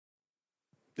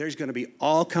There's going to be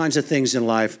all kinds of things in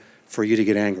life for you to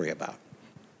get angry about.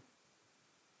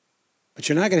 But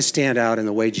you're not going to stand out in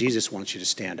the way Jesus wants you to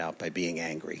stand out by being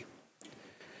angry.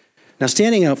 Now,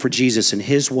 standing out for Jesus in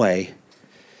his way,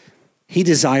 he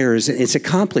desires, and it's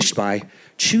accomplished by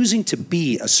choosing to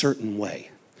be a certain way.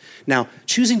 Now,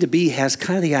 choosing to be has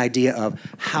kind of the idea of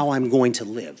how I'm going to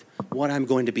live, what I'm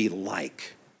going to be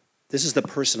like. This is the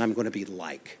person I'm going to be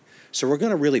like. So we're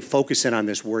going to really focus in on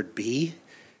this word be,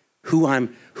 and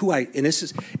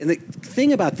the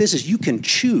thing about this is you can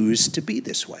choose to be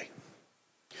this way.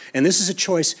 And this is a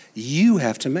choice you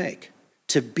have to make,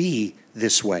 to be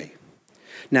this way.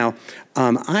 Now,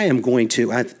 I am going to,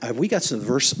 have we got the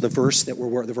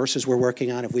verses we're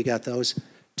working on? Have we got those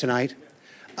tonight?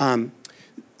 And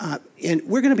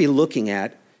we're going to be looking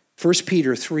at 1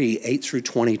 Peter 3, 8 through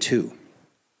 22.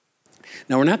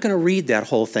 Now, we're not going to read that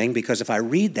whole thing because if I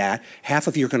read that, half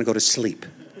of you are going to go to sleep.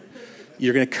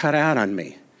 You're going to cut out on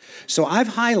me. So I've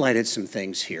highlighted some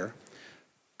things here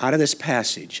out of this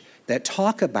passage that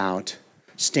talk about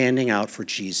standing out for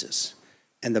Jesus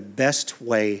and the best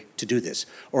way to do this,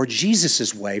 or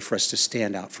Jesus' way for us to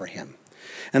stand out for him.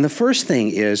 And the first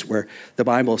thing is where the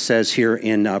Bible says here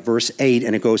in verse 8,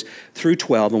 and it goes through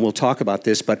 12, and we'll talk about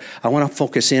this, but I want to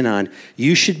focus in on,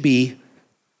 you should be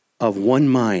of one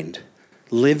mind,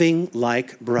 living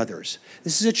like brothers.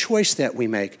 This is a choice that we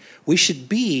make. We should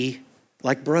be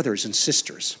like brothers and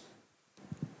sisters.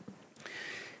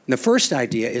 And the first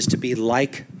idea is to be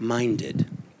like-minded.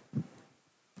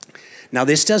 Now,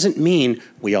 this doesn't mean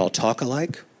we all talk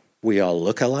alike, we all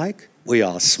look alike, we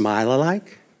all smile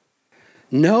alike.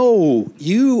 No,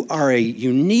 you are a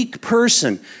unique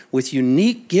person with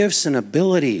unique gifts and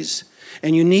abilities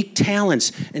and unique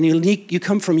talents, and you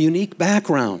come from unique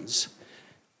backgrounds.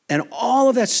 And all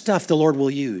of that stuff the Lord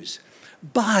will use.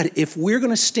 But if we're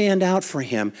going to stand out for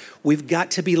him, we've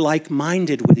got to be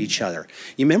like-minded with each other.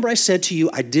 You remember I said to you,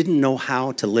 I didn't know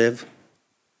how to live?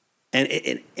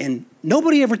 And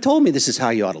nobody ever told me this is how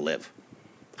you ought to live.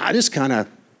 I just kind of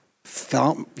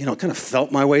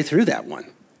felt my way through that one.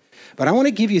 But I want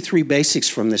to give you 3 basics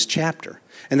from this chapter.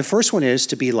 And the first one is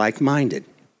to be like-minded.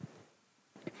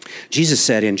 Jesus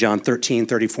said in John 13,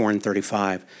 34 and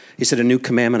 35, he said, a new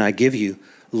commandment I give you,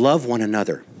 love one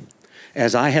another.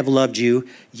 As I have loved you,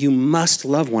 you must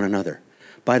love one another.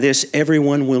 By this,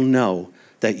 everyone will know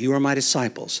that you are my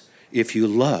disciples if you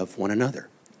love one another.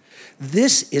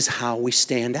 This is how we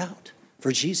stand out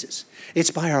for Jesus. It's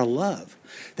by our love.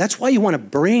 That's why you want to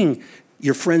bring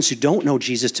your friends who don't know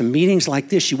Jesus to meetings like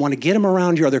this. You want to get them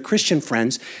around your other Christian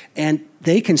friends, and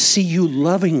they can see you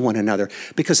loving one another,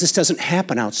 because this doesn't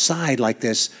happen outside like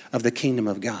this of the kingdom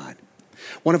of God.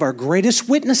 One of our greatest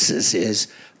witnesses is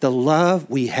the love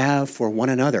we have for one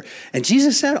another. And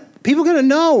Jesus said, people are going to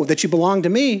know that you belong to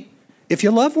me if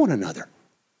you love one another.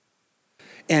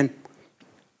 And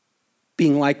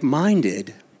being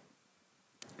like-minded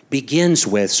begins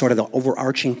with sort of the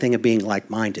overarching thing of being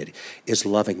like-minded is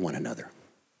loving one another.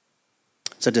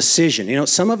 It's a decision. You know,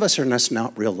 some of us are just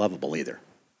not real lovable either.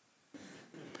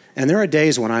 And there are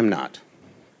days when I'm not.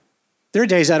 There are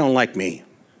days I don't like me.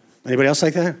 Anybody else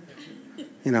like that?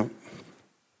 You know,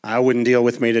 I wouldn't deal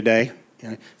with me today. You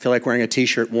know, I feel like wearing a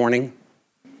t-shirt, warning,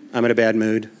 I'm in a bad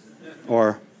mood,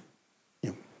 or,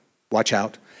 watch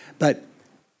out.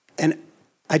 And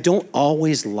I don't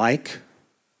always like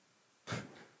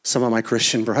some of my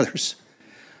Christian brothers,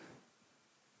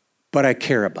 but I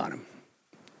care about them.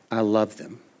 I love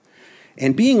them.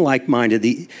 And being like-minded,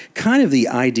 the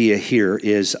idea here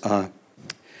is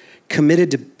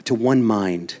committed to one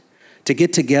mind, to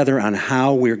get together on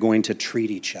how we're going to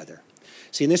treat each other.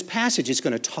 See, in this passage, it's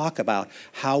going to talk about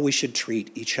how we should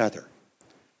treat each other.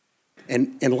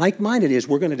 And like-minded is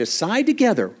we're going to decide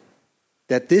together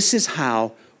that this is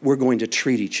how we're going to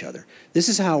treat each other. This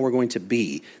is how we're going to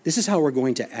be. This is how we're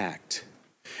going to act.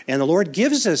 And the Lord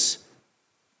gives us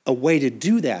a way to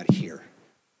do that here.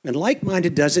 And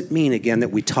like-minded doesn't mean, again, that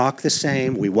we talk the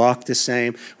same, we walk the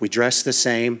same, we dress the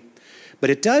same. But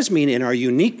it does mean in our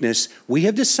uniqueness, we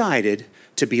have decided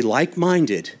to be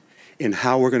like-minded in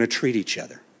how we're going to treat each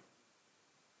other.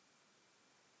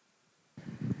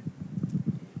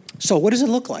 So what does it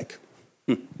look like?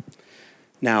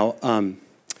 Now,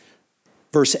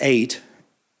 verse 8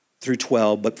 through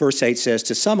 12, but verse 8 says,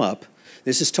 to sum up,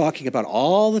 this is talking about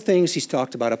all the things he's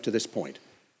talked about up to this point.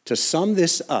 To sum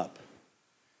this up,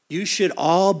 you should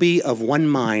all be of one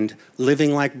mind,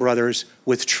 living like brothers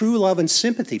with true love and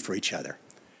sympathy for each other.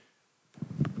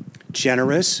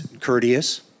 Generous,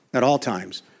 courteous at all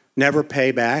times. Never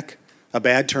pay back a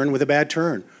bad turn with a bad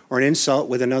turn or an insult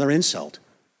with another insult.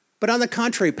 But on the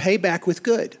contrary, pay back with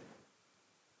good.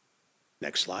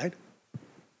 Next slide.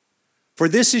 For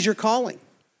this is your calling,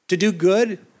 to do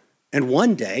good and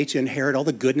one day to inherit all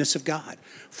the goodness of God.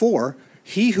 For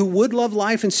he who would love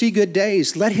life and see good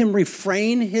days, let him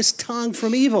refrain his tongue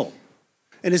from evil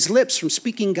and his lips from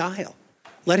speaking guile.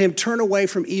 Let him turn away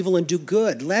from evil and do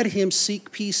good. Let him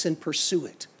seek peace and pursue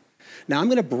it. Now, I'm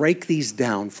going to break these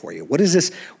down for you. What does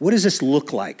this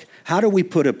look like? How do we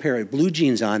put a pair of blue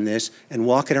jeans on this and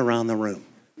walk it around the room?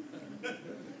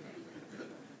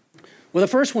 Well, the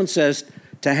first one says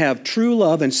to have true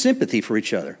love and sympathy for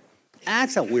each other.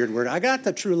 That's a weird word. I got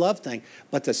the true love thing,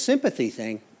 but the sympathy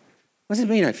thing, what does it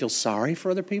mean? I feel sorry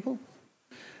for other people?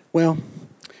 Well,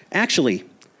 actually,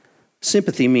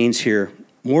 sympathy means here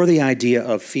more the idea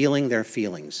of feeling their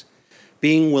feelings,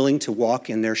 being willing to walk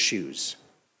in their shoes.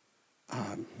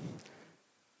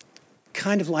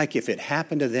 Kind of like if it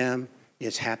happened to them,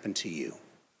 it's happened to you.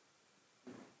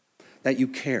 That you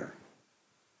care.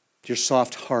 You're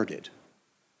soft-hearted.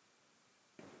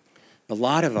 A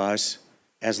lot of us,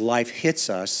 as life hits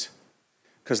us,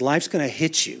 because life's going to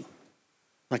hit you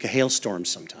like a hailstorm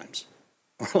sometimes,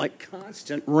 or like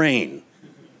constant rain.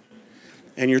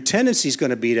 And your tendency is going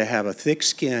to be to have a thick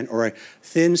skin or a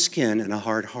thin skin and a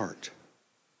hard heart.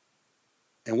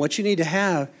 And what you need to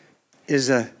have is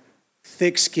a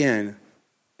thick skin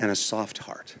and a soft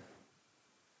heart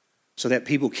so that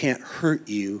people can't hurt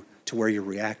you to where you're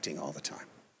reacting all the time.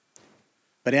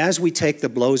 But as we take the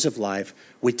blows of life,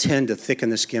 we tend to thicken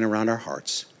the skin around our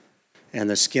hearts, and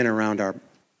the skin around our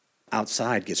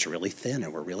outside gets really thin,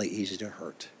 and we're really easy to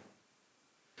hurt.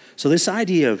 So this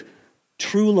idea of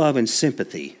true love and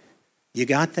sympathy, you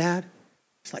got that?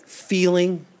 It's like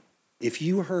feeling, if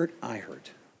you hurt, I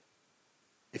hurt.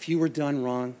 If you were done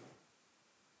wrong,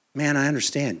 man, I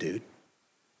understand, dude.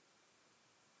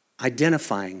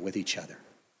 Identifying with each other.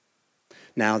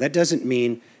 Now, that doesn't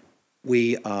mean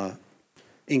we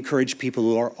encourage people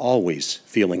who are always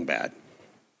feeling bad.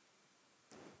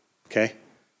 Okay?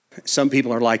 Some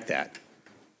people are like that.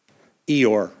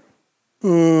 Eeyore.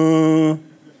 And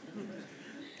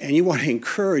you want to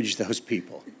encourage those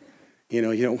people. You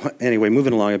don't want, anyway,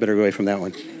 moving along, I better go away from that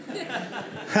one.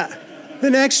 The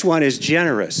next one is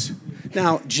generous.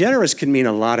 Now, generous can mean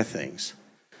a lot of things.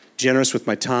 Generous with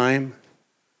my time,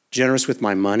 generous with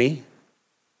my money.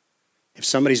 If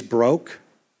somebody's broke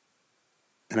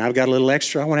and I've got a little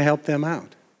extra, I want to help them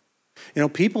out.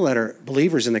 People that are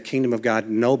believers in the kingdom of God,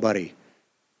 nobody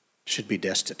should be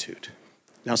destitute.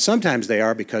 Now, sometimes they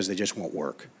are because they just won't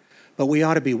work. But we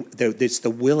ought to be, it's the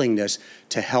willingness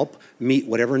to help meet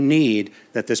whatever need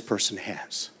that this person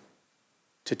has,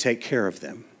 to take care of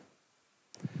them.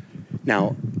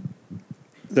 Now,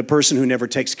 the person who never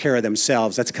takes care of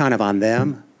themselves, that's kind of on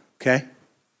them, okay?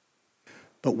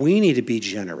 But we need to be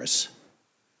generous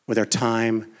with our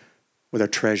time, with our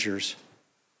treasures,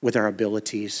 with our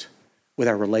abilities, with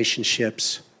our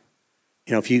relationships.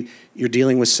 If you're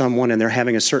dealing with someone and they're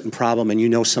having a certain problem and you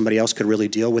know somebody else could really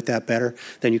deal with that better,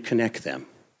 then you connect them.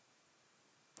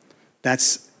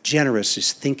 That's generous,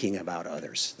 is thinking about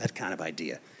others, that kind of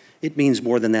idea. It means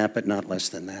more than that, but not less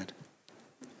than that.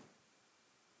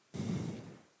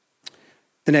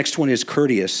 The next one is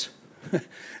courteous.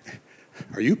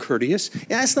 Are you courteous?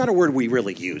 Yeah, that's not a word we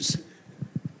really use.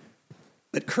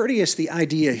 But courteous, the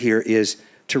idea here is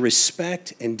to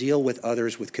respect and deal with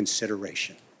others with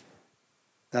consideration.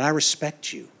 That I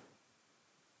respect you.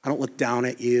 I don't look down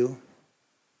at you.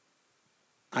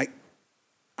 I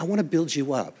want to build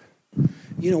you up.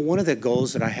 One of the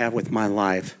goals that I have with my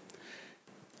life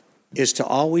is to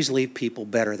always leave people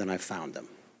better than I found them.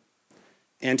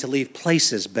 And to leave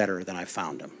places better than I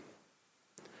found them.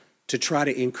 To try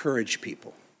to encourage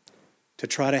people. To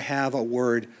try to have a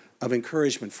word of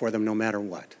encouragement for them no matter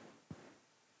what.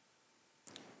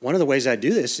 One of the ways I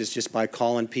do this is just by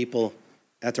calling people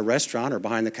at the restaurant or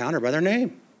behind the counter by their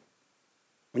name.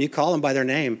 When you call them by their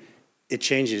name, it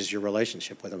changes your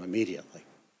relationship with them immediately.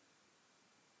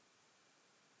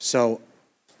 So,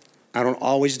 I don't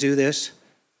always do this,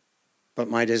 but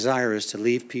my desire is to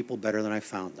leave people better than I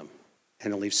found them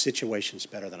and to leave situations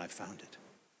better than I found it.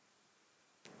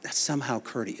 That's somehow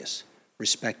courteous,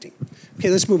 respecting. Okay,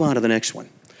 let's move on to the next one.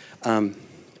 Let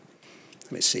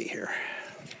me see here.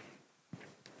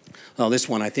 Well, this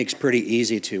one I think is pretty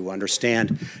easy to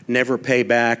understand. Never pay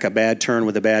back a bad turn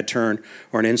with a bad turn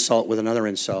or an insult with another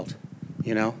insult.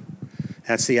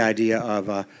 That's the idea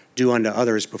of do unto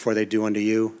others before they do unto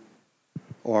you.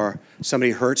 Or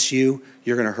somebody hurts you,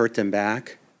 you're going to hurt them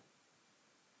back.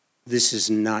 This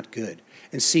is not good.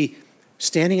 And see,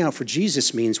 standing out for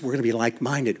Jesus means we're going to be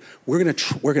like-minded. We're going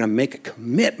to make a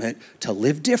commitment to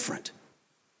live different.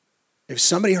 If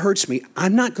somebody hurts me,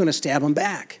 I'm not going to stab them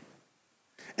back.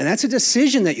 And that's a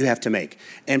decision that you have to make.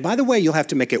 And by the way, you'll have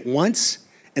to make it once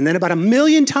and then about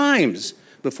 1,000,000 times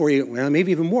before you, well,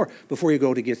 maybe even more, before you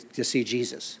go to see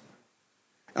Jesus.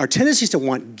 Our tendency is to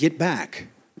want get back,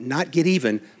 not get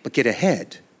even, but get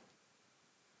ahead.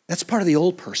 That's part of the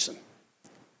old person.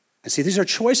 And see, these are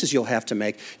choices you'll have to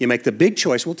make. You make the big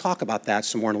choice. We'll talk about that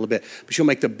some more in a little bit. But you'll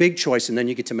make the big choice, and then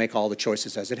you get to make all the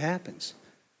choices as it happens.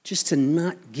 Just to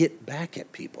not get back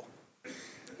at people.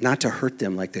 Not to hurt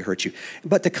them like they hurt you.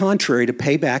 But the contrary, to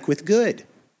pay back with good.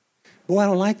 Boy, I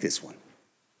don't like this one.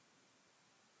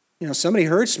 You know, somebody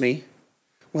hurts me.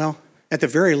 Well, at the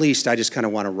very least, I just kind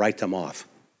of want to write them off.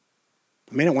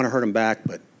 I may not want to hurt them back,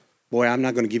 but boy, I'm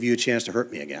not going to give you a chance to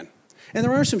hurt me again. And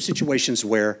there are some situations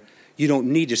where you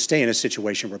don't need to stay in a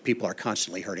situation where people are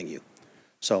constantly hurting you.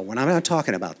 So when I'm not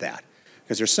talking about that,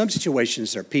 because there's some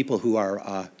situations there are people who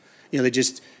are, they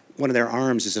just, one of their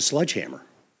arms is a sledgehammer.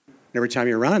 And every time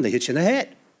you're around them, they hit you in the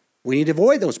head. We need to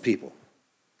avoid those people.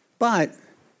 But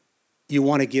you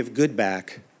want to give good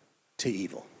back to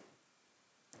evil.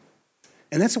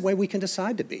 And that's the way we can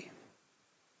decide to be.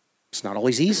 It's not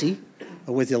always easy,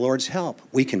 but with the Lord's help,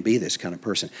 we can be this kind of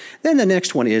person. Then the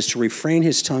next one is to refrain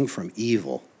his tongue from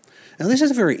evil. Now, this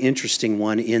is a very interesting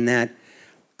one in that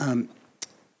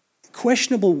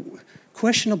questionable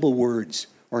words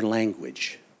or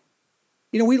language.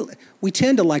 You know, we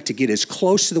tend to like to get as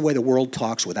close to the way the world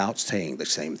talks without saying the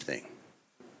same thing.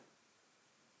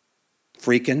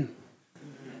 Freaking.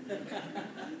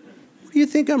 What do you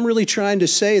think I'm really trying to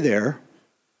say there?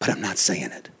 But I'm not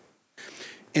saying it.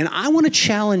 And I want to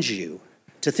challenge you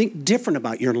to think different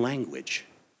about your language.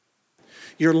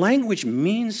 Your language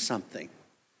means something.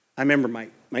 I remember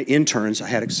my interns, I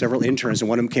had several interns, and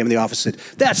one of them came in the office and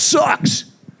said, "That sucks.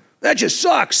 That just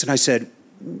sucks." And I said,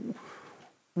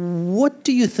 "What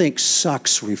do you think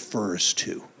sucks refers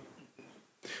to?"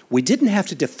 We didn't have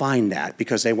to define that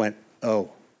because they went,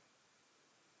 "Oh."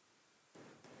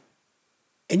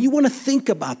 And you want to think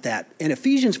about that. And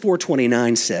Ephesians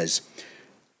 4:29 says,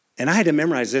 and I had to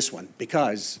memorize this one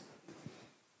because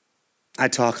I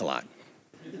talk a lot.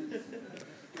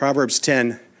 Proverbs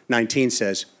 10:19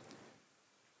 says,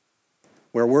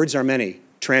 "Where words are many,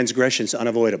 transgressions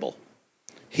unavoidable.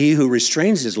 He who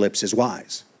restrains his lips is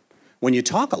wise." When you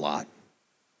talk a lot,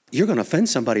 you're going to offend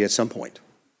somebody at some point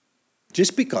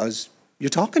just because you're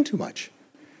talking too much.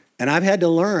 And I've had to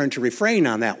learn to refrain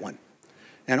on that one.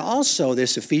 And also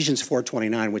this Ephesians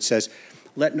 4:29, which says,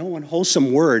 "Let no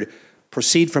unwholesome word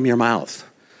proceed from your mouth,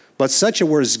 but such a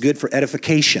word is good for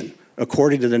edification,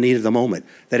 according to the need of the moment,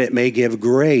 that it may give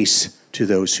grace to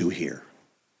those who hear."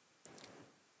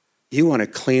 You want to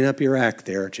clean up your act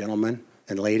there, gentlemen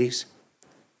and ladies.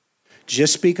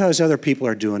 Just because other people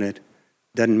are doing it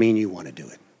doesn't mean you want to do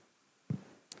it.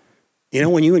 You know,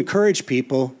 when you encourage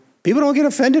people, people don't get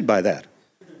offended by that.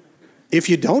 If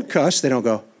you don't cuss, they don't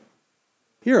go,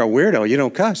 "You're a weirdo, you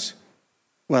don't cuss."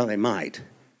 Well, they might,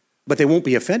 but they won't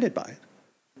be offended by it.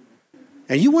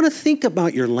 And you want to think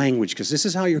about your language because this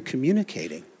is how you're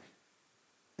communicating.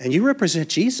 And you represent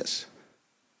Jesus.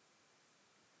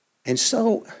 And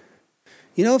so,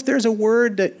 you know, if there's a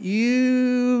word that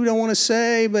you don't want to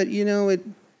say, but you know,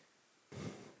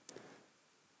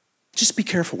 just be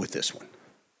careful with this one.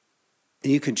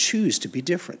 And you can choose to be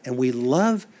different. And we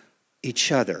love each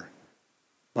other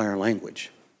by our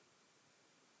language.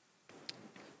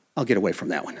 I'll get away from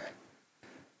that one.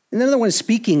 And another one is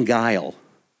speaking guile.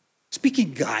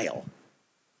 Speaking guile.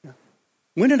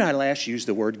 When did I last use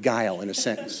the word guile in a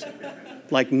sentence?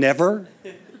 Like never?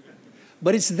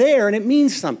 But it's there and it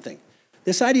means something.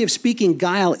 This idea of speaking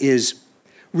guile is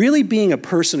really being a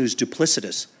person who's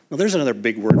duplicitous. Well, there's another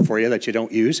big word for you that you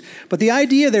don't use. But the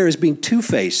idea there is being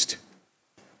two-faced.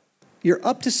 You're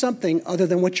up to something other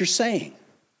than what you're saying.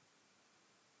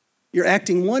 You're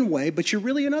acting one way, but you're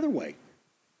really another way.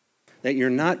 That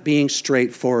you're not being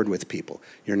straightforward with people.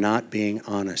 You're not being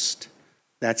honest.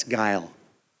 That's guile.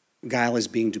 Guile is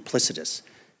being duplicitous.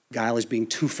 Guile is being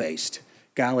two-faced.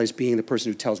 Guile is being the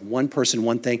person who tells one person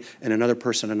one thing and another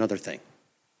person another thing.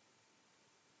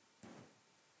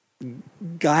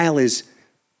 Guile is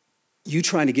you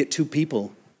trying to get two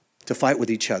people to fight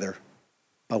with each other.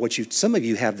 Some of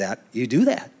you have that. You do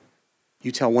that.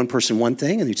 You tell one person one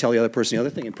thing and you tell the other person the other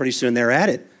thing, and pretty soon they're at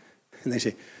it. And they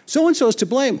say, "So-and-so is to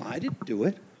blame." "I didn't do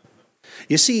it."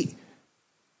 You see,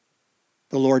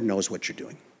 the Lord knows what you're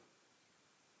doing.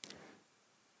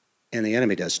 And the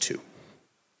enemy does too.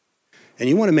 And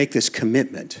you want to make this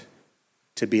commitment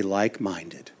to be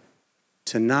like-minded,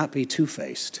 to not be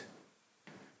two-faced.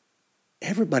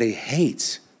 Everybody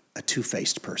hates a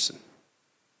two-faced person,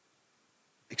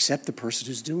 except the person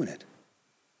who's doing it.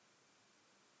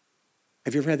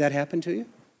 Have you ever had that happen to you?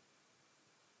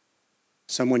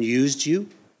 Someone used you,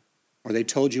 or they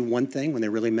told you one thing when they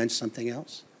really meant something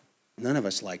else. None of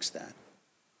us likes that.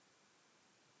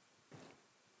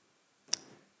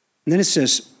 And then it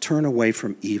says, turn away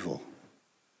from evil.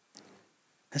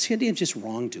 That's the idea of just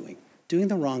wrongdoing, doing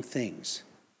the wrong things.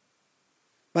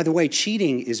 By the way,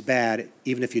 cheating is bad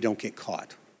even if you don't get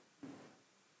caught.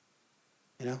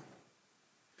 You know?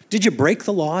 Did you break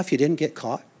the law if you didn't get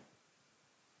caught?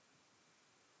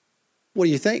 What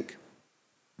do you think?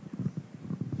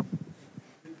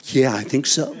 Yeah, I think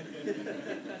so.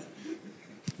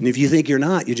 And if you think you're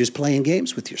not, you're just playing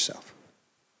games with yourself.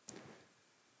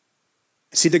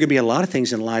 See, there could be a lot of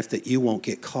things in life that you won't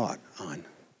get caught on.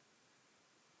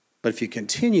 But if you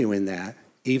continue in that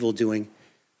evil doing,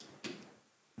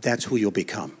 that's who you'll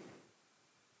become.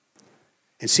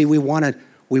 And see, we want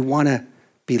to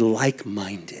be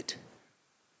like-minded.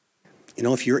 You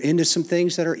know, if you're into some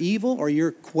things that are evil, or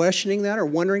you're questioning that or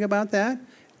wondering about that,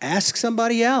 ask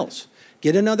somebody else.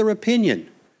 Get another opinion.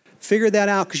 Figure that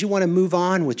out, because you want to move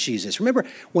on with Jesus. Remember,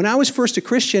 when I was first a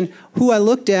Christian, who I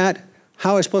looked at,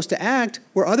 how I was supposed to act,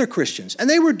 were other Christians. And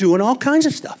they were doing all kinds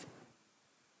of stuff.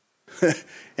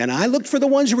 And I looked for the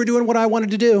ones who were doing what I wanted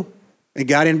to do and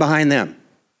got in behind them.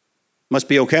 Must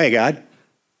be okay, God.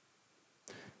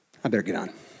 I better get on.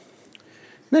 And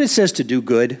then it says to do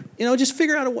good. You know, just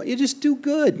figure out a way. You just do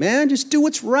good, man. Just do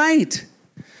what's right.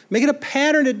 Make it a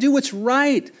pattern to do what's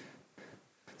right.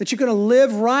 That you're going to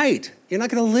live right. You're not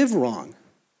going to live wrong.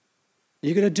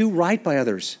 You're going to do right by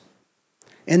others.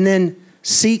 And then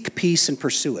seek peace and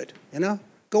pursue it. You know,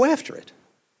 go after it.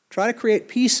 Try to create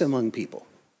peace among people.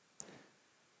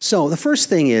 So the first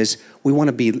thing is we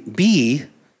want to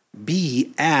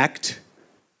act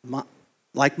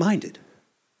like-minded.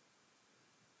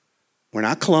 We're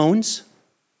not clones.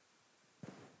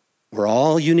 We're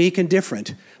all unique and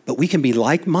different, but we can be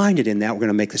like-minded in that we're going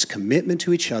to make this commitment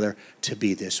to each other to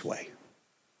be this way.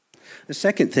 The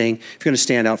second thing, if you're going to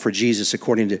stand out for Jesus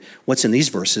according to what's in these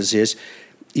verses, is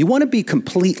you want to be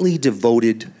completely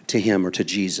devoted to him or to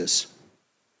Jesus.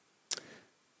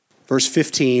 Verse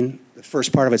 15, the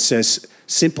first part of it says,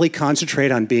 simply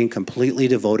concentrate on being completely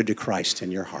devoted to Christ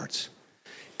in your hearts.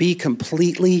 Be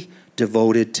completely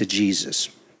devoted to Jesus.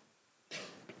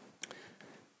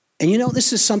 And you know,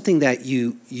 this is something that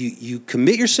you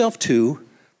commit yourself to,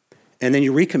 and then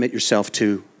you recommit yourself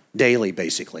to daily,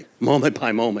 basically, moment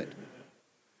by moment.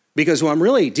 Because who I'm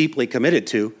really deeply committed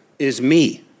to is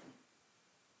me.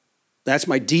 That's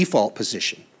my default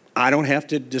position. I don't have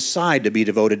to decide to be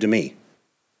devoted to me.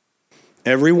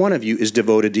 Every one of you is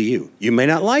devoted to you. You may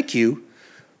not like you,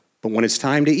 but when it's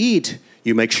time to eat,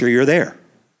 you make sure you're there.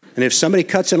 And if somebody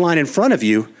cuts in line in front of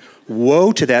you,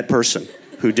 woe to that person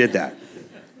who did that.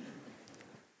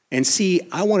 And see,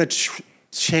 I want to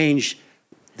change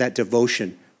that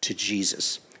devotion to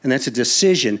Jesus. And that's a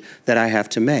decision that I have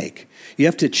to make. You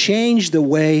have to change the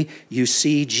way you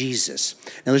see Jesus.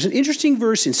 Now, there's an interesting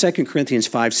verse in 2 Corinthians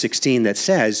 5:16 that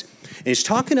says, and it's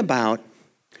talking about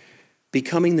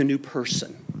becoming the new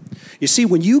person. You see,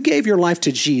 when you gave your life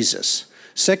to Jesus,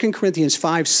 2 Corinthians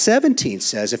 5:17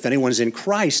 says, if anyone's in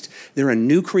Christ, they're a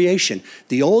new creation.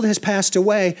 The old has passed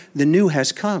away, the new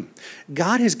has come.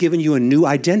 God has given you a new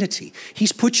identity.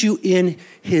 He's put you in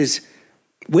his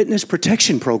witness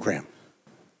protection program.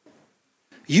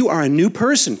 You are a new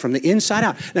person from the inside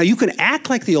out. Now, you can act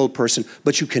like the old person,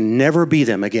 but you can never be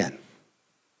them again.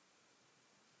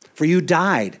 For you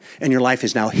died, and your life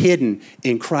is now hidden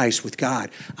in Christ with God.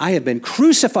 I have been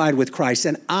crucified with Christ,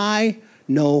 and I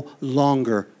no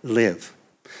longer live.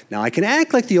 Now, I can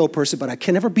act like the old person, but I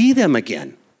can never be them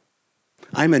again.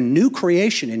 I'm a new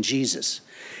creation in Jesus.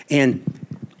 And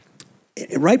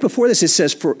right before this, it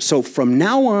says, so from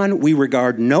now on, we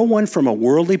regard no one from a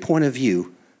worldly point of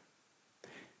view.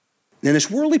 And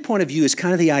this worldly point of view is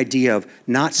kind of the idea of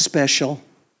not special,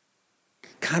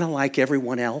 kind of like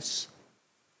everyone else.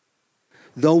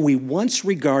 Though we once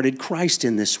regarded Christ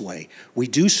in this way, we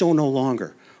do so no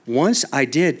longer. Once I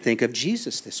did think of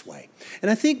Jesus this way.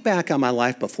 And I think back on my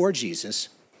life before Jesus.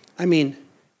 I mean,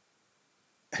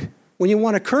 when you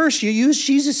want to curse, you use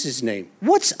Jesus' name.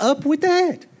 What's up with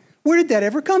that? Where did that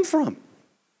ever come from?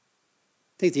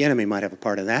 I think the enemy might have a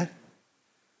part of that.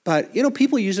 But, you know,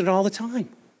 people use it all the time.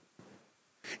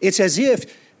 It's as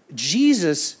if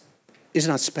Jesus is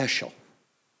not special.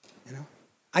 You know,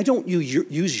 I don't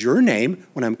use your name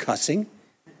when I'm cussing.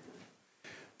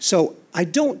 So I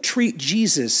don't treat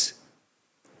Jesus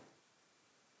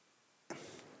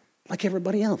like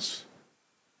everybody else.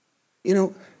 You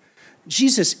know,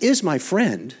 Jesus is my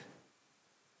friend,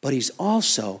 but he's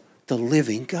also the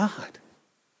living God.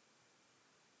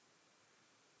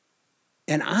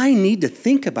 And I need to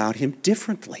think about him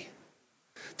differently.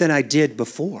 than I did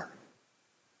before.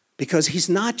 Because he's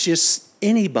not just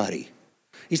anybody.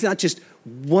 He's not just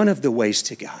one of the ways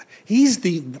to God.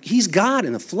 He's God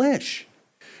in the flesh.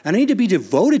 And I need to be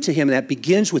devoted to him. And that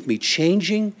begins with me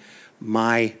changing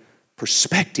my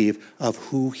perspective of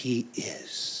who he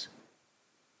is.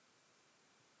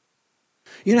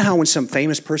 You know how when some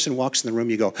famous person walks in the room,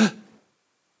 you go, huh?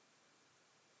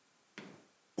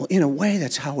 Well, in a way,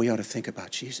 that's how we ought to think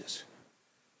about Jesus.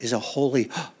 Is a holy,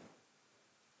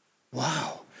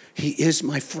 wow, he is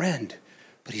my friend,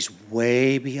 but he's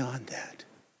way beyond that.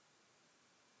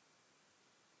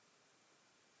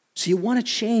 So you want to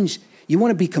change, you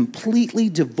want to be completely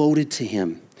devoted to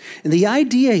him. And the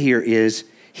idea here is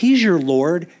he's your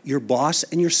Lord, your boss,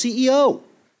 and your CEO.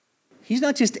 He's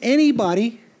not just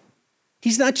anybody.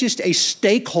 He's not just a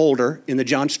stakeholder in the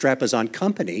John Strapazon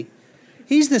company.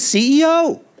 He's the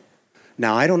CEO.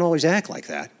 Now, I don't always act like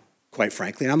that, quite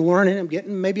frankly. And I'm learning.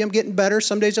 Maybe I'm getting better.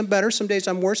 Some days I'm better. Some days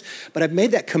I'm worse. But I've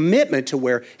made that commitment to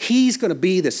where he's going to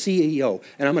be the CEO.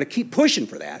 And I'm going to keep pushing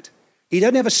for that. He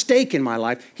doesn't have a stake in my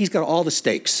life. He's got all the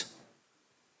stakes.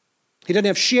 He doesn't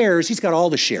have shares. He's got all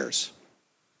the shares.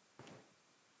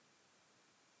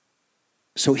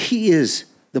 So he is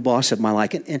the boss of my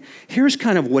life. And here's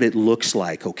kind of what it looks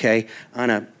like, okay,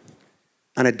 on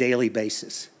a daily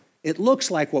basis. It looks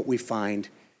like what we find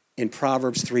in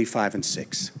Proverbs 3, 5, and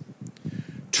 6.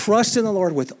 Trust in the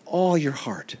Lord with all your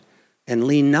heart and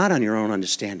lean not on your own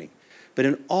understanding, but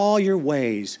in all your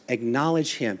ways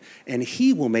acknowledge him, and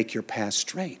he will make your path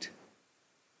straight.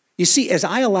 You see, as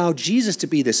I allow Jesus to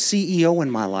be the CEO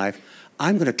in my life,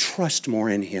 I'm going to trust more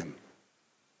in him.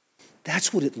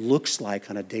 That's what it looks like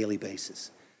on a daily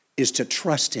basis, is to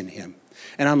trust in him.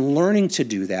 And I'm learning to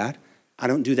do that. I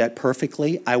don't do that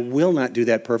perfectly. I will not do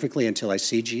that perfectly until I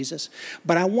see Jesus.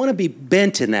 But I want to be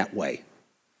bent in that way.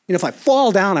 You know, if I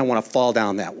fall down, I want to fall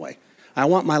down that way. I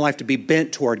want my life to be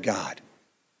bent toward God.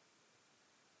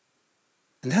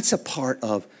 And that's a part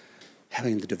of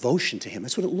having the devotion to him.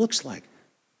 That's what it looks like.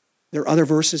 There are other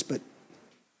verses, but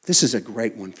this is a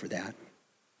great one for that.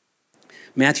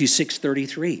 Matthew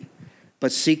 6:33.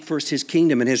 But seek first his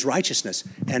kingdom and his righteousness,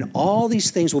 and all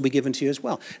these things will be given to you as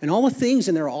well. And all the things,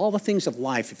 and there are all the things of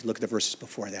life, if you look at the verses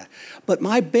before that. But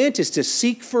my bent is to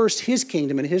seek first his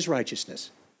kingdom and his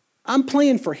righteousness. I'm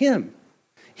playing for him.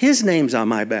 His name's on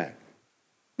my back,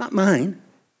 not mine.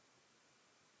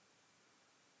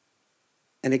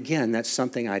 And again, that's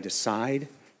something I decide,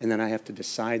 and then I have to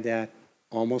decide that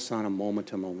almost on a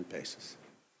moment-to-moment basis.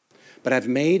 But I've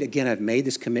made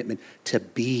this commitment to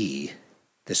be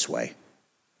this way.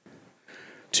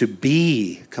 To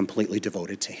be completely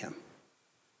devoted to him.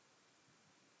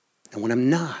 And when I'm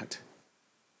not,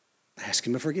 I ask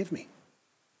him to forgive me.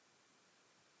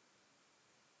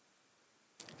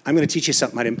 I'm going to teach you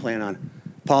something I didn't plan on.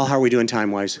 Paul, how are we doing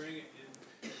time-wise?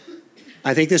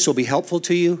 I think this will be helpful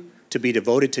to you to be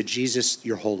devoted to Jesus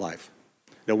your whole life.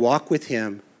 To walk with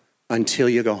him until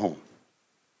you go home.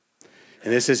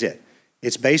 And this is it.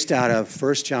 It's based out of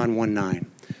 1 John 1:9.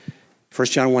 1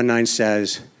 John 1:9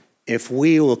 says, if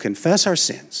we will confess our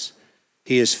sins,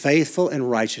 he is faithful and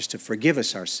righteous to forgive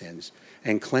us our sins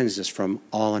and cleanse us from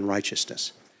all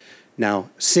unrighteousness. Now,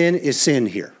 sin is sin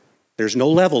here. There's no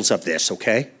levels of this,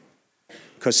 okay?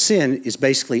 Because sin is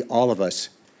basically all of us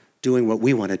doing what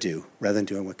we want to do rather than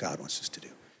doing what God wants us to do.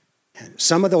 And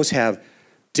some of those have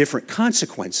different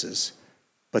consequences,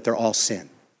 but they're all sin.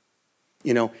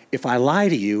 You know, if I lie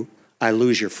to you, I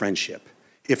lose your friendship.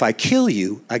 If I kill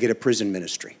you, I get a prison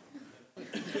ministry.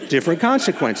 Different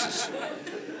consequences.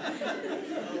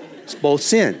 It's both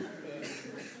sin.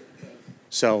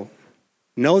 So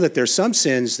know that there's some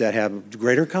sins that have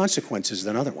greater consequences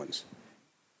than other ones.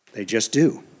 They just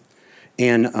do.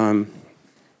 And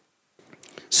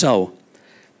so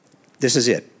this is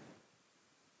it.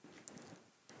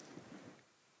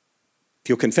 If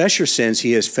you'll confess your sins,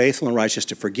 he is faithful and righteous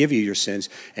to forgive you your sins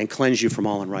and cleanse you from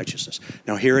all unrighteousness.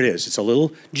 Now here it is. It's a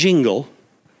little jingle.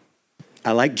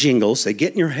 I like jingles. They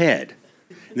get in your head.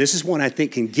 And this is one I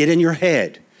think can get in your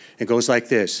head. It goes like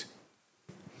this.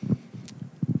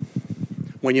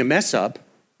 When you mess up,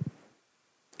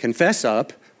 confess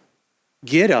up,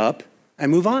 get up,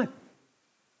 and move on.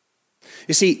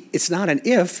 You see, it's not an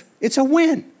if, it's a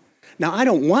when. Now, I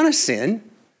don't want to sin,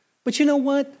 but you know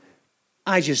what?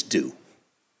 I just do.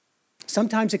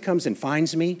 Sometimes it comes and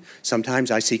finds me.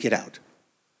 Sometimes I seek it out.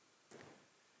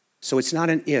 So it's not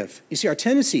an if. You see, our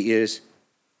tendency is,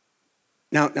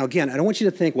 now again, I don't want you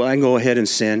to think, well, I can go ahead and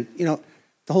sin. You know,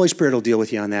 the Holy Spirit will deal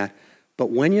with you on that. But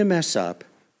when you mess up,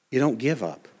 you don't give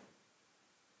up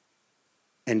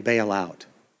and bail out.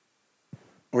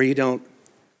 Or you don't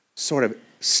sort of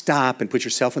stop and put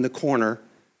yourself in the corner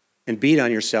and beat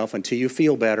on yourself until you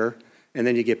feel better, and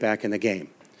then you get back in the game.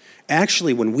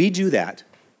 Actually, when we do that,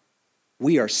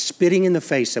 we are spitting in the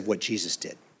face of what Jesus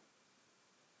did.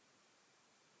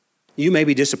 You may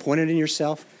be disappointed in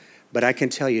yourself, but I can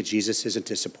tell you Jesus isn't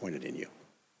disappointed in you.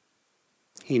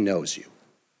 He knows you,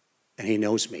 and he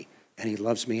knows me, and he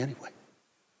loves me anyway.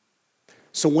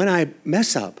 So when I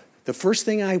mess up, the first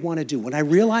thing I want to do, when I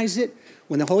realize it,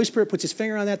 when the Holy Spirit puts his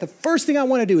finger on that, the first thing I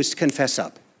want to do is confess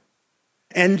up.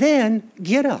 And then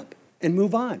get up and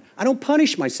move on. I don't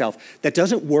punish myself. That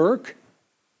doesn't work,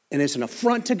 and it's an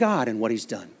affront to God and what he's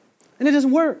done. And it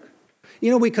doesn't work.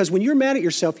 Because when you're mad at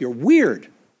yourself, you're weird.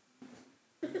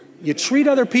 You treat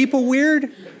other people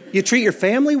weird. You treat your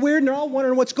family weird, and they're all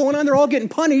wondering what's going on. They're all getting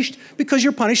punished because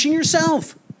you're punishing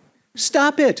yourself.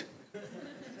 Stop it.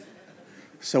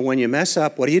 So when you mess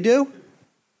up, what do?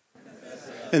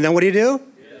 And then what do?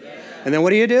 And then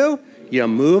what do? You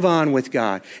move on with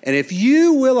God. And if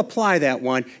you will apply that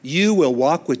one, you will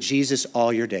walk with Jesus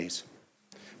all your days.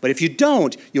 But if you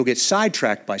don't, you'll get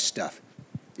sidetracked by stuff.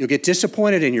 You'll get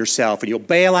disappointed in yourself, and you'll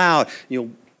bail out, and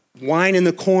you'll whine in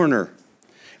the corner.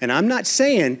 And I'm not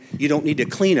saying you don't need to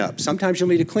clean up. Sometimes you'll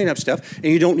need to clean up stuff, and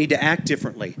you don't need to act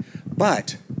differently.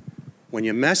 But when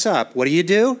you mess up, what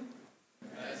do?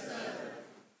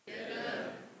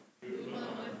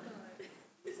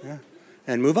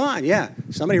 And move on, yeah.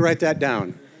 Somebody write that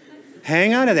down.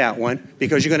 Hang on to that one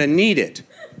because you're going to need it.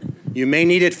 You may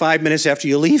need it 5 minutes after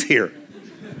you leave here.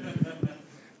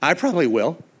 I probably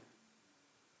will.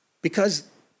 Because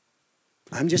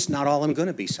I'm just not all I'm going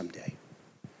to be someday.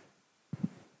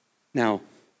 Now,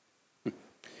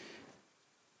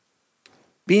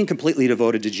 being completely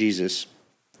devoted to Jesus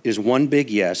is one big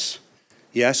yes.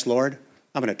 Yes, Lord,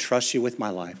 I'm going to trust you with my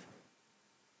life.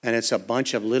 And it's a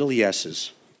bunch of little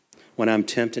yeses when I'm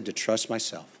tempted to trust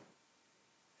myself.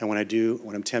 And when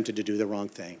I'm tempted to do the wrong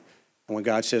thing. And when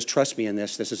God says, trust me in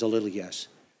this is a little yes.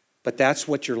 But that's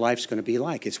what your life's going to be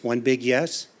like. It's one big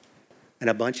yes and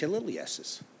a bunch of little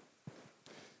yeses.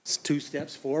 It's 2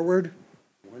 steps forward,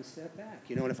 1 step back.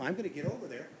 And if I'm going to get over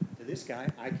there to this guy,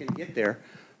 I can get there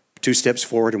 2 steps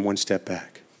forward and 1 step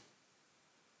back.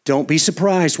 Don't be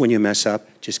surprised when you mess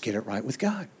up. Just get it right with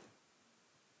God.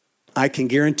 I can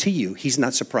guarantee you, he's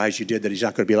not surprised you did that. He's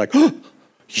not going to be like, oh,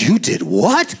 you did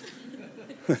what?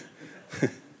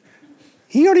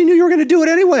 He already knew you were going to do it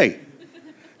anyway.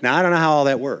 Now, I don't know how all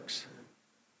that works,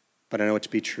 but I know it to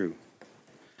be true.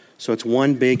 So it's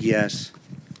one big yes,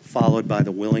 followed by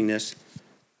the willingness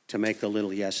to make the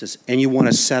little yeses. And you want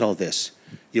to settle this.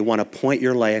 You want to point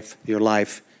your life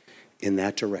in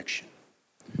that direction.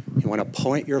 You want to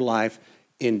point your life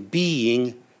in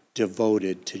being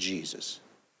devoted to Jesus.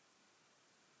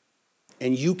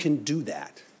 And you can do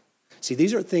that. See,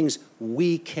 these are things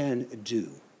we can do.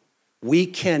 We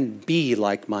can be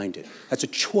like-minded. That's a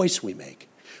choice we make.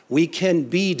 We can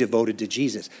be devoted to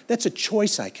Jesus. That's a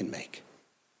choice I can make.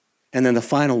 And then the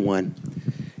final one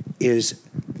is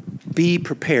be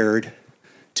prepared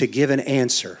to give an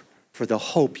answer for the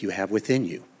hope you have within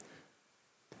you.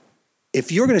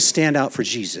 If you're going to stand out for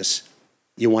Jesus,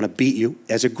 you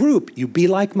as a group, you be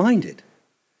like-minded.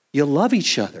 You love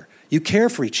each other. You care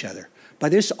for each other. By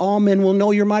this, all men will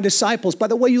know you're my disciples, by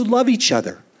the way you love each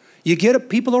other. You get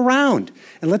people around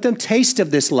and let them taste of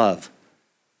this love.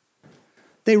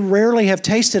 They rarely have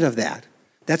tasted of that.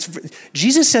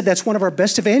 Jesus said that's one of our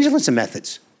best evangelism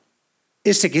methods,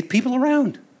 is to get people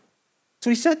around. So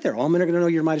he said there, all men are going to know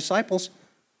you're my disciples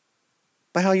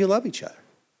by how you love each other.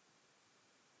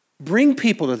 Bring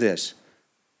people to this.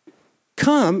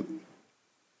 Come,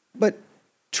 but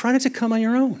try not to come on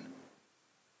your own.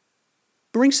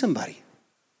 Bring somebody.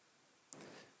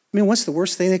 I mean, what's the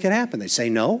worst thing that could happen? They say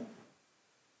no?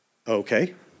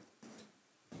 Okay.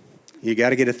 You got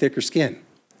to get a thicker skin.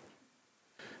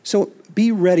 So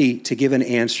be ready to give an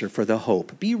answer for the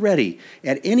hope. Be ready.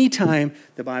 At any time,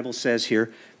 the Bible says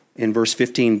here in verse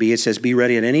 15b, it says, be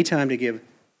ready at any time to give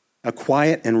a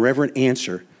quiet and reverent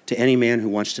answer to any man who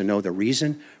wants to know the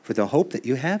reason for the hope that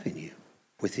you have in you,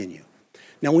 within you.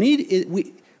 Now,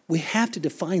 we have to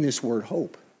define this word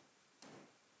hope.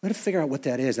 We got to figure out what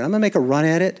that is. And I'm going to make a run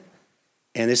at it.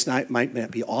 And this might not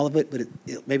be all of it, but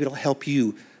maybe it'll help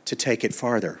you to take it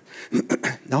farther.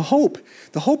 Now, hope.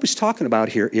 The hope is talking about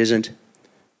here isn't,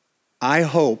 I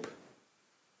hope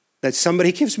that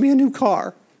somebody gives me a new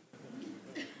car.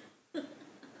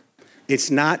 It's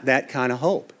not that kind of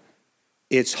hope.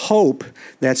 It's hope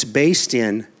that's based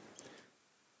in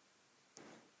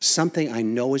something I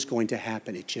know is going to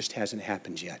happen. It just hasn't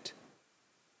happened yet.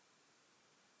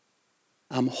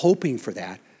 I'm hoping for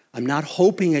that. I'm not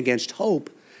hoping against hope,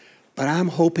 but I'm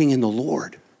hoping in the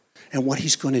Lord and what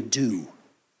he's going to do.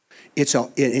 It's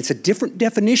a different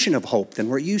definition of hope than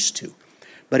we're used to.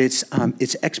 But it's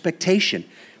expectation.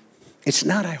 It's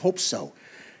not, I hope so.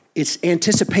 It's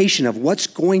anticipation of what's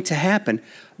going to happen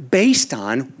based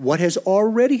on what has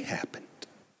already happened.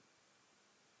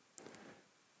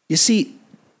 You see,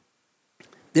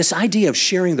 this idea of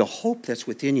sharing the hope that's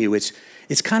within you, it's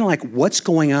kind of like what's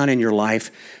going on in your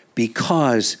life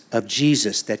because of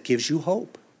Jesus that gives you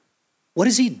hope. What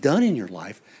has he done in your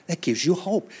life that gives you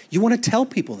hope? You want to tell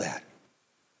people that.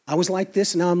 I was like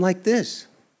this, and now I'm like this.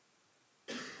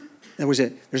 There's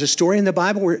a story in the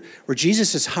Bible where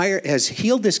Jesus has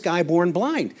healed this guy born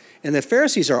blind. And the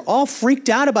Pharisees are all freaked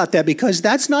out about that because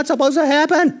that's not supposed to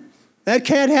happen. That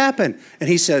can't happen. And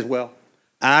he says, well,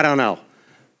 I don't know.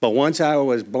 But once I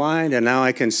was blind and now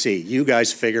I can see. You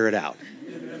guys figure it out.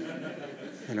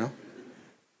 You know?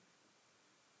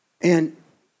 And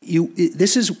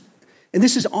this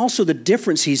is also the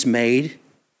difference he's made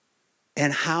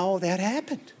and how that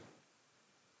happened.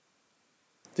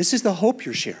 This is the hope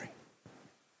you're sharing.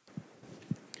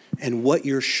 And what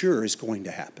you're sure is going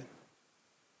to happen.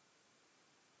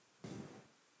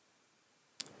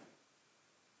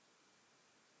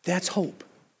 That's hope.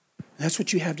 That's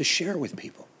what you have to share with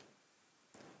people.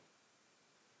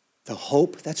 The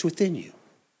hope that's within you.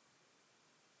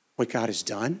 What God has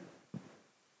done.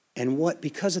 And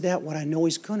because of that, what I know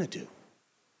he's going to do.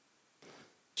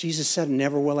 Jesus said,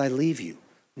 never will I leave you.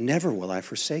 Never will I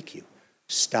forsake you.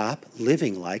 Stop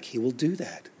living like he will do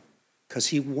that. Because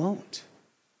he won't.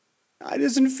 It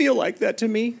doesn't feel like that to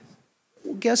me.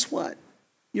 Well, guess what?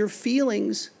 Your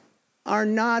feelings are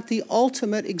not the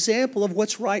ultimate example of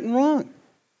what's right and wrong.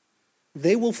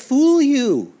 They will fool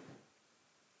you.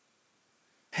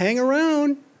 Hang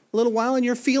around a little while and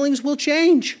your feelings will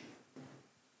change.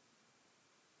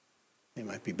 They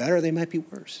might be better, they might be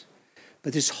worse.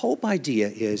 But this hope idea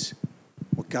is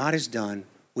what God has done,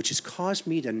 which has caused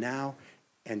me to now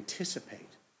anticipate,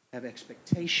 have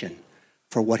expectation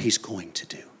for what he's going to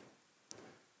do.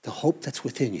 The hope that's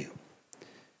within you.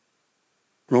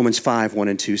 Romans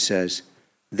 5:1-2 says,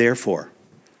 therefore,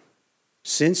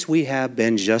 since we have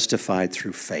been justified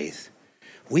through faith,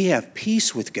 we have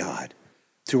peace with God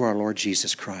through our Lord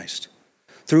Jesus Christ,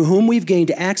 through whom we've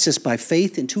gained access by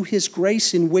faith into his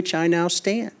grace in which I now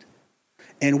stand.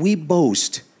 And we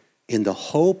boast in the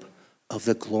hope of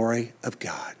the glory of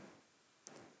God.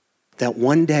 That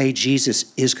one day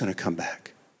Jesus is going to come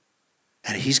back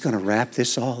and he's going to wrap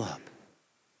this all up.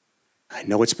 I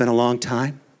know it's been a long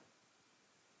time.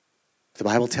 The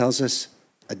Bible tells us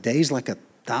a day's like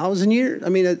 1,000 years.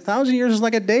 1,000 years is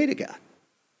like a day to God.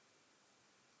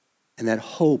 And that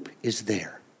hope is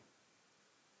there.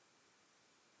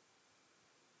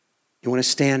 You want to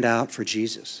stand out for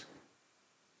Jesus?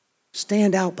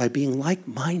 Stand out by being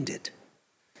like-minded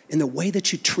in the way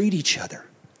that you treat each other.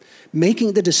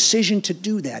 Making the decision to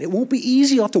do that. It won't be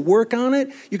easy. You'll have to work on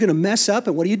it. You're going to mess up.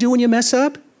 And what do you do when you mess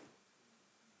up?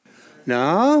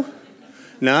 No.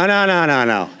 Man,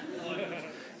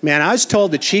 I was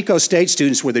told the Chico State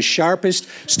students were the sharpest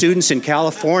students in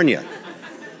California.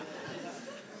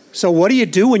 So what do you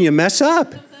do when you mess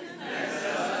up?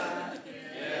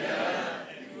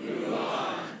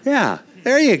 Yeah,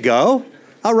 there you go.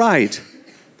 All right.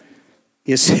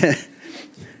 You see,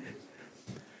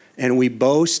 and we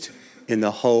boast in the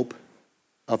hope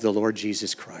of the Lord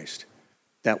Jesus Christ,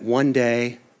 that one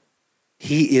day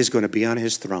he is going to be on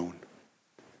his throne.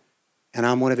 And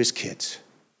I'm one of his kids.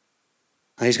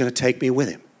 And he's going to take me with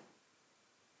him.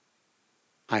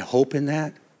 I hope in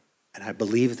that, and I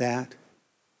believe that.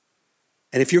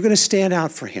 And if you're going to stand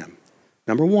out for him,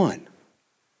 number one,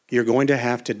 you're going to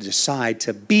have to decide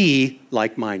to be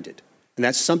like-minded. And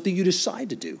that's something you decide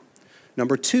to do.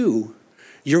 Number two,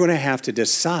 you're going to have to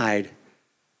decide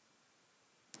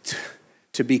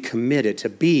to be committed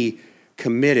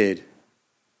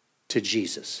to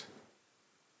Jesus.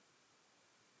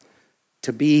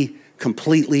 To be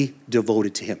completely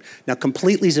devoted to him. Now,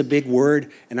 completely is a big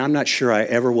word, and I'm not sure I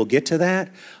ever will get to that,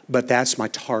 but that's my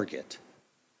target.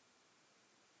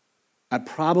 I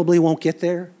probably won't get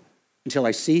there until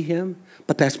I see him,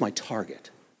 but that's my target.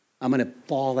 I'm going to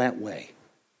fall that way.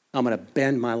 I'm going to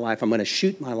bend my life. I'm going to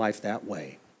shoot my life that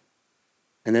way.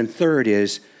 And then third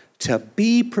is to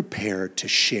be prepared to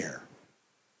share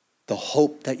the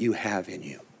hope that you have in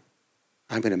you.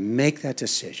 I'm going to make that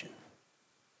decision.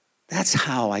 That's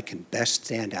how I can best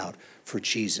stand out for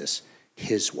Jesus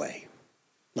his way.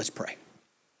 Let's pray.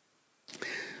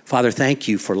 Father, thank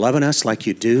you for loving us like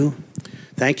you do.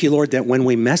 Thank you, Lord, that when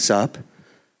we mess up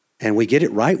and we get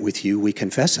it right with you, we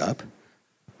confess up,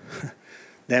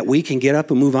 that we can get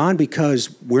up and move on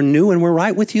because we're new and we're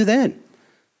right with you then.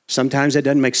 Sometimes it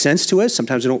doesn't make sense to us.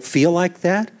 Sometimes we don't feel like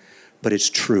that, but it's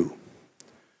true.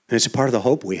 And it's a part of the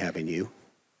hope we have in you.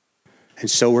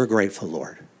 And so we're grateful,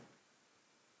 Lord.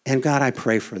 And God, I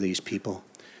pray for these people.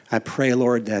 I pray,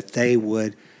 Lord, that they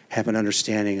would have an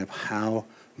understanding of how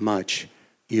much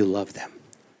you love them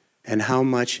and how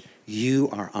much you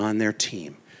are on their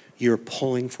team. You're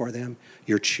pulling for them.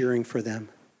 You're cheering for them.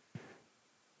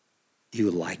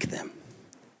 You like them.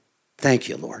 Thank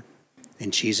you, Lord.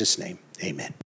 In Jesus' name, amen.